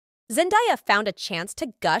Zendaya found a chance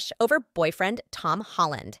to gush over boyfriend Tom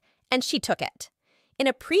Holland, and she took it. In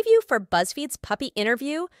a preview for BuzzFeed's puppy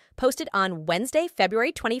interview posted on Wednesday,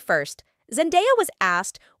 February 21st, Zendaya was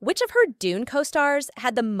asked which of her Dune co-stars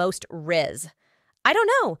had the most Riz. "I don't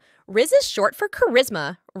know. Riz is short for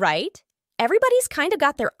charisma, right? Everybody's kind of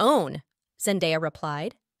got their own," Zendaya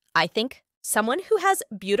replied. "I think someone who has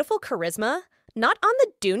beautiful charisma, not on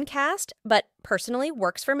the Dune cast, but personally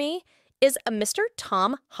works for me, is a Mr.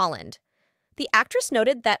 Tom Holland." The actress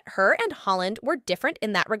noted that her and Holland were different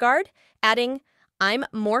in that regard, adding, "I'm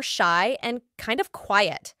more shy and kind of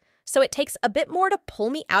quiet, so it takes a bit more to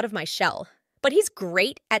pull me out of my shell. But he's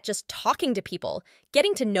great at just talking to people,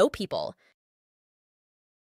 getting to know people.